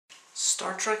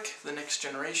Star Trek: The Next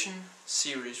Generation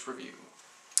Series Review.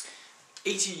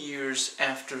 80 years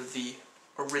after the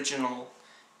original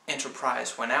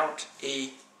Enterprise went out, a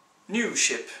new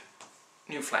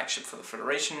flagship for the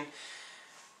Federation,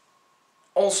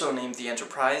 also named the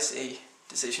Enterprise, a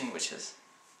decision which has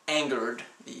angered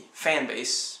the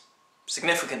fanbase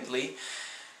significantly,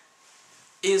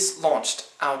 is launched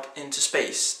out into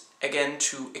space, again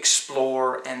to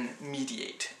explore and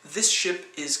mediate. This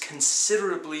ship is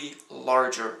considerably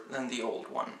larger than the old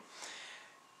one.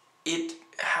 It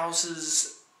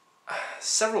houses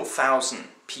several thousand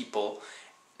people,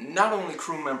 not only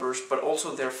crew members but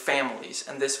also their families,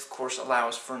 and this of course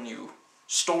allows for new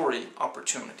story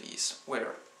opportunities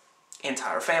where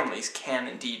entire families can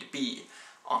indeed be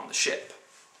on the ship.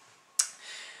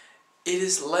 It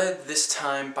is led this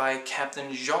time by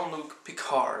Captain Jean-Luc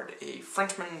Picard, a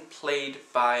Frenchman played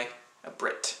by a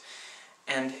Brit,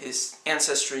 and his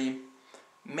ancestry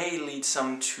may lead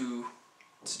some to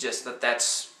suggest that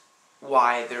that's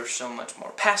why they're so much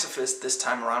more pacifist this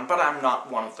time around, but I'm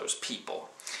not one of those people.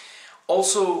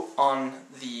 Also among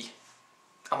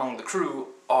the crew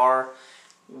are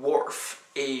Worf,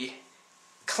 a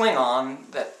Klingon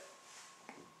that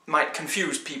might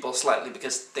confuse people slightly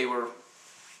because they were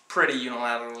pretty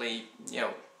unilaterally,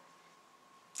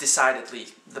 decidedly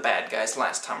the bad guys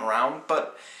last time around,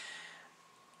 but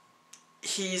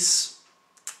he's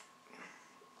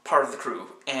part of the crew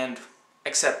and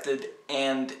accepted,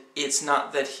 and it's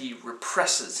not that he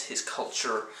represses his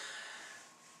culture,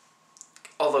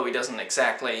 although he doesn't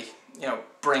exactly,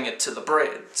 bring it to the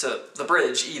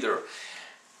bridge either.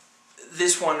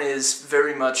 This one is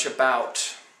very much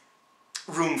about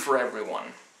room for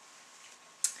everyone.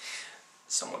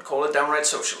 Some would call it downright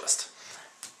socialist.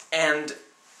 And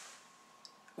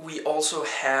we also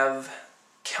have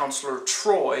Counselor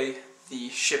Troy, the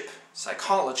ship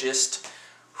psychologist,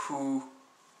 who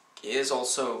is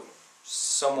also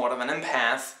somewhat of an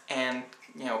empath and,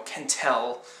 can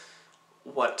tell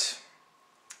what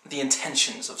the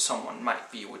intentions of someone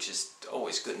might be, which is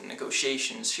always good in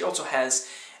negotiations. She also has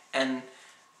an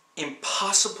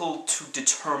impossible to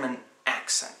determine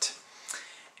accent.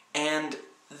 And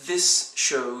this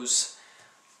shows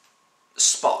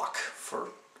Spock, for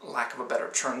lack of a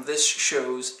better term. This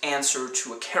shows answer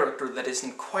to a character that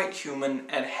isn't quite human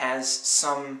and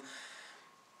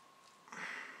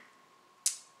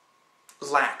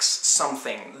lacks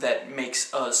something that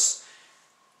makes us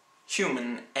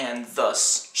human and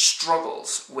thus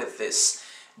struggles with this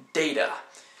data.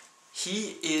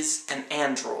 He is an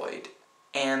android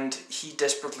and he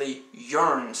desperately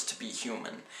yearns to be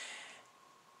human.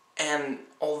 And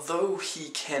although he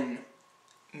can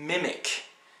mimic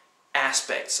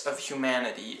aspects of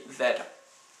humanity that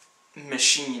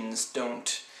machines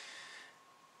don't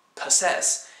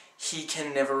possess, he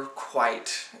can never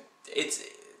quite... It's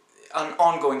an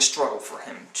ongoing struggle for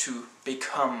him to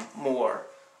become more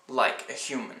like a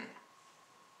human.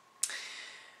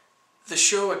 The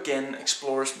show again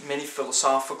explores many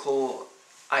philosophical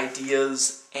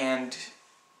ideas and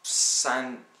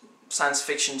science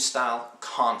fiction style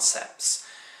concepts.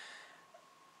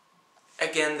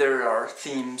 Again, there are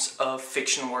themes of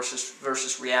fiction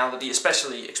versus reality,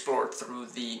 especially explored through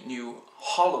the new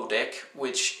holodeck,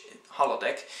 which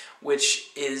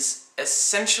is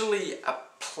essentially a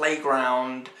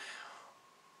playground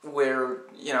where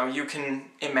you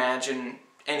can imagine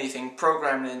anything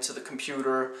programmed into the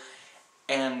computer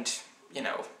and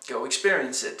go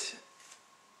experience it,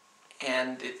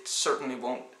 and it certainly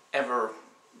won't ever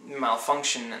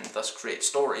malfunction and thus create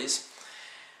stories.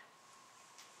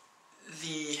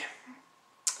 The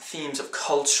themes of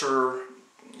culture,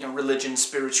 religion,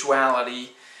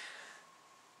 spirituality,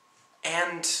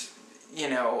 and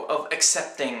of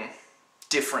accepting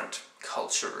different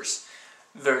cultures,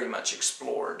 very much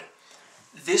explored.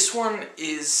 This one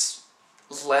is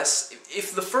less...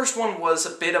 If the first one was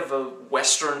a bit of a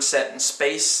Western set in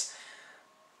space,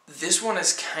 this one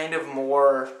is kind of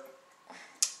more...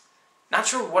 Not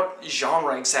sure what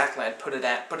genre exactly I'd put it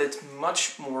at, but it's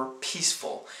much more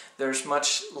peaceful. There's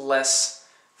much less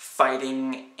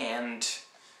fighting and,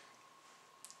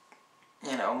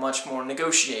 much more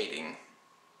negotiating.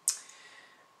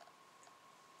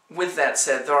 With that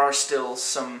said, there are still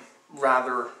some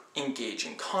rather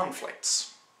engaging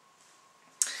conflicts.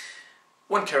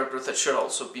 One character that should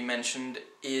also be mentioned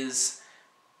is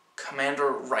Commander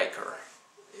Riker,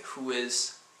 who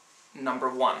is number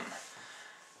 1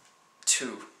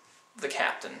 to the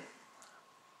captain.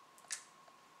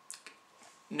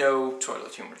 No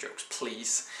toilet humor jokes,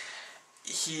 please.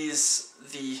 He's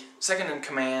the second in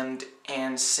command,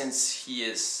 and since he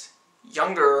is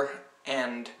younger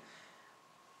and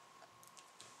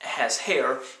has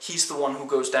hair, he's the one who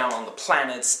goes down on the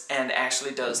planets and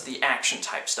actually does the action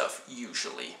type stuff,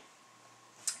 usually.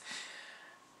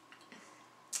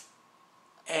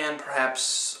 And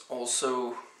perhaps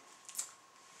also,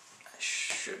 I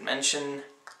should mention,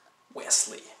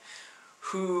 Wesley,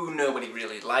 who nobody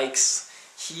really likes.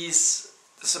 He's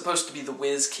supposed to be the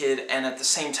whiz kid, and at the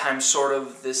same time sort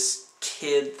of this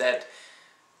kid that,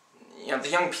 you know,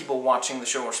 the young people watching the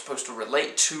show are supposed to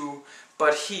relate to,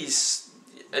 but he's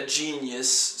a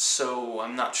genius, so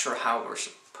I'm not sure how we're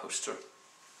supposed to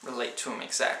relate to him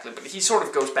exactly, but he sort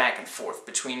of goes back and forth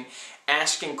between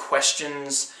asking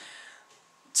questions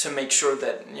to make sure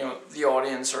that, you know, the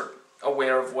audience are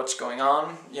aware of what's going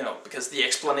on, you know, because the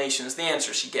explanations, the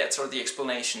answers he gets are the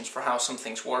explanations for how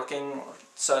something's working or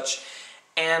such,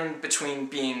 and between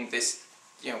being this,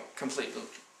 you know, complete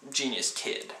genius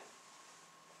kid.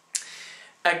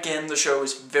 Again, the show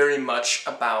is very much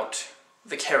about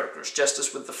the characters, just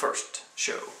as with the first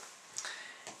show.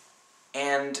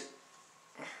 And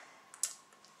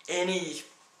any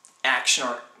action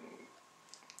or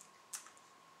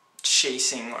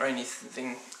chasing or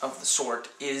anything of the sort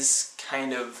is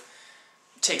kind of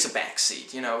takes a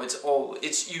backseat. You know,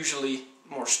 it's usually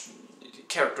more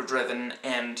character driven,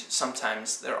 and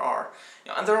sometimes there are,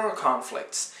 you know, and there are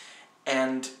conflicts,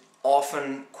 and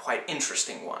often quite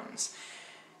interesting ones.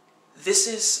 This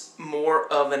is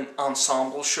more of an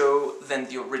ensemble show than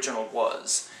the original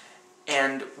was,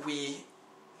 and we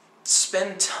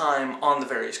spend time on the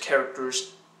various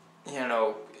characters, you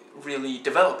know, really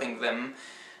developing them.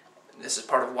 This is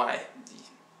part of why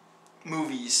the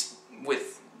movies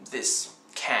with this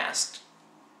cast,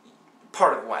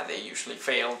 part of why they usually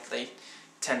failed. They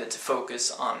tended to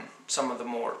focus on some of the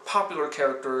more popular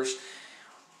characters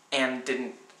and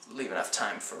didn't leave enough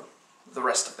time for the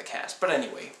rest of the cast. But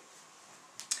anyway,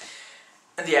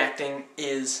 and the acting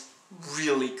is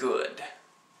really good.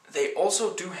 They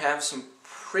also do have some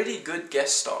pretty good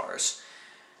guest stars.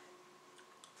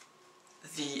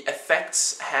 The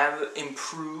effects have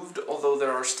improved, although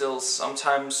there are still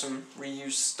sometimes some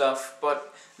reused stuff,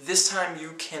 but this time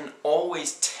you can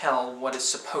always tell what is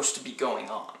supposed to be going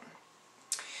on.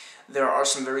 There are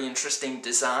some very interesting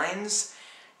designs.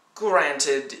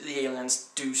 Granted, the aliens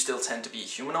do still tend to be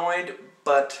humanoid,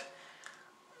 but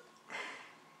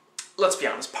let's be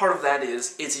honest, part of that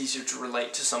is it's easier to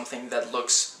relate to something that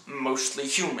looks mostly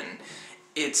human.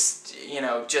 It's, you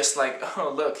know, just like,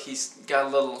 oh look, he's got a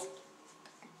little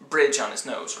bridge on his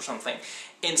nose or something,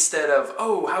 instead of,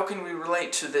 oh, how can we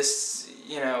relate to this,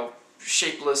 you know,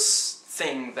 shapeless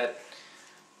thing that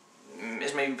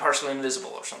is maybe partially invisible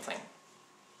or something.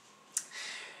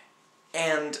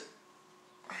 And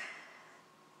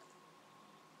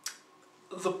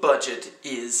the budget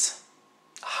is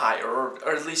higher,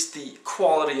 or at least the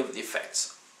quality of the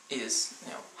effects is,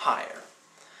 you know, higher.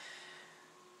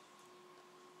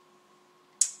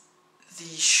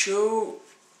 The show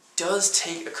does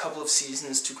take a couple of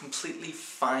seasons to completely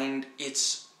find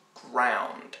its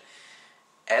ground,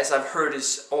 as I've heard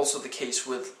is also the case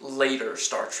with later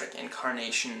Star Trek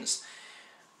incarnations.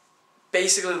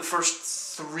 Basically the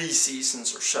first 3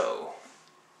 seasons or so,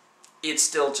 it's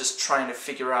still just trying to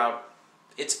figure out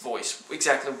its voice,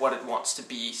 exactly what it wants to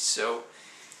be, so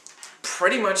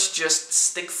pretty much just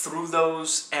stick through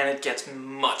those and it gets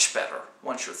much better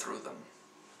once you're through them.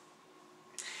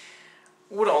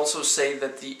 Would also say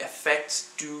that the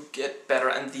effects do get better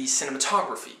and the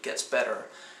cinematography gets better,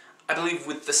 I believe,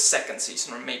 with the 2nd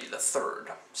season or maybe the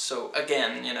 3rd. So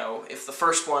again, you know, if the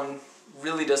first one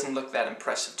really doesn't look that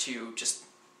impressive to you, just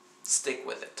stick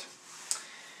with it.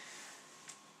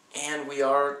 And we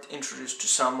are introduced to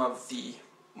some of the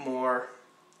more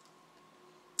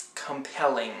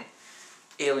compelling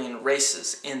alien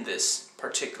races in this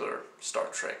particular Star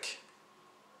Trek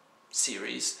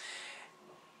series.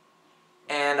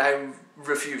 And I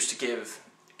refuse to give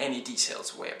any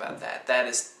details away about that. That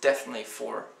is definitely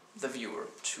for the viewer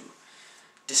to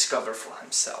discover for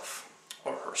himself,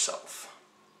 or herself,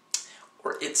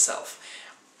 or itself.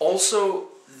 Also,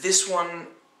 this one,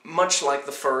 much like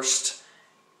the first,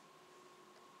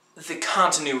 the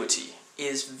continuity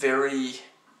is very,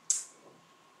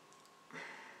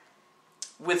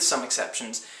 with some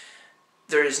exceptions,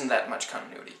 there isn't that much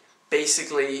continuity.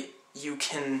 Basically, you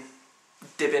can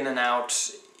dip in and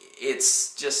out.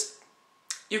 It's just,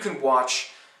 you can watch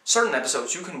certain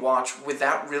episodes, you can watch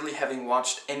without really having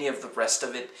watched any of the rest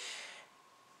of it,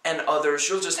 and others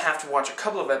you'll just have to watch a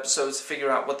couple of episodes to figure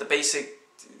out what the basic,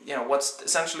 you know, what's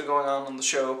essentially going on the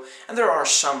show, and there are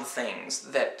some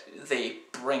things that they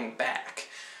bring back.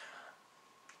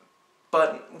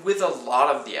 But with a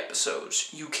lot of the episodes,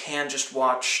 you can just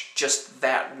watch just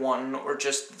that one or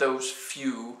just those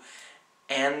few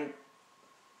and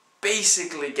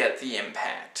basically get the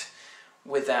impact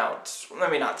without, I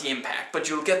mean, not the impact, but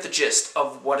you'll get the gist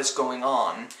of what is going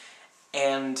on,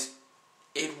 and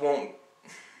it won't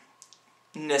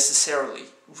necessarily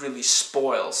really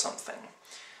spoil something.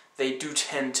 They do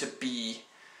tend to be,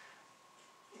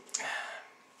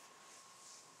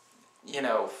 you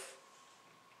know,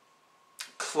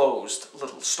 closed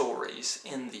little stories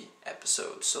in the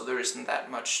episodes, so there isn't that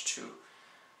much to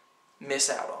miss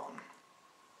out on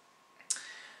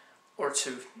or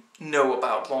to know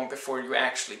about long before you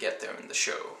actually get there in the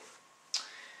show.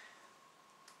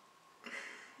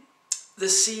 The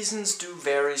seasons do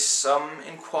vary some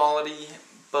in quality,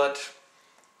 but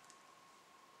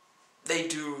they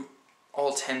do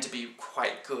all tend to be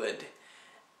quite good,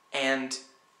 and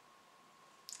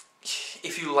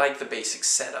if you like the basic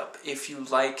setup, if you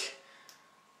like,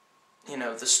 you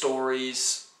know, the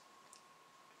stories,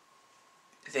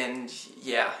 then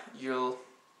yeah, you'll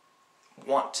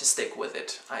want to stick with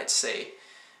it, I'd say.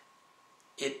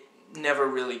 It never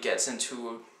really gets into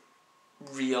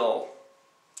a real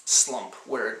slump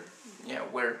where, you know,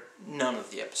 where none of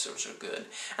the episodes are good.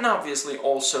 And obviously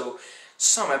also,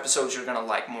 some episodes you're gonna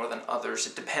like more than others.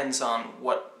 It depends on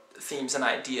what themes and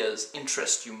ideas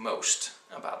interest you most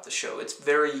about the show. It's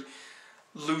very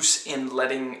loose in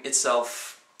letting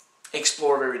itself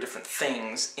explore very different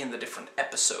things in the different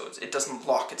episodes. It doesn't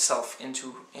lock itself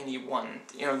into any one.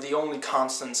 You know, the only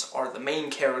constants are the main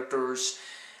characters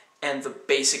and the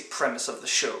basic premise of the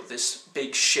show, this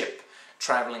big ship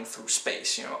traveling through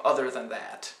space. You know, other than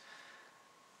that,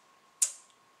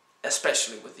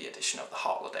 especially with the addition of the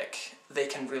holodeck, they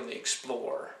can really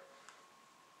explore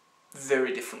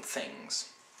very different things.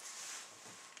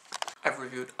 I've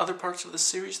reviewed other parts of this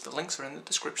series, the links are in the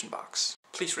description box.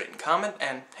 Please rate and comment,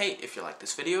 and hey, if you like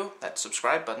this video, that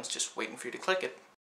subscribe button's just waiting for you to click it.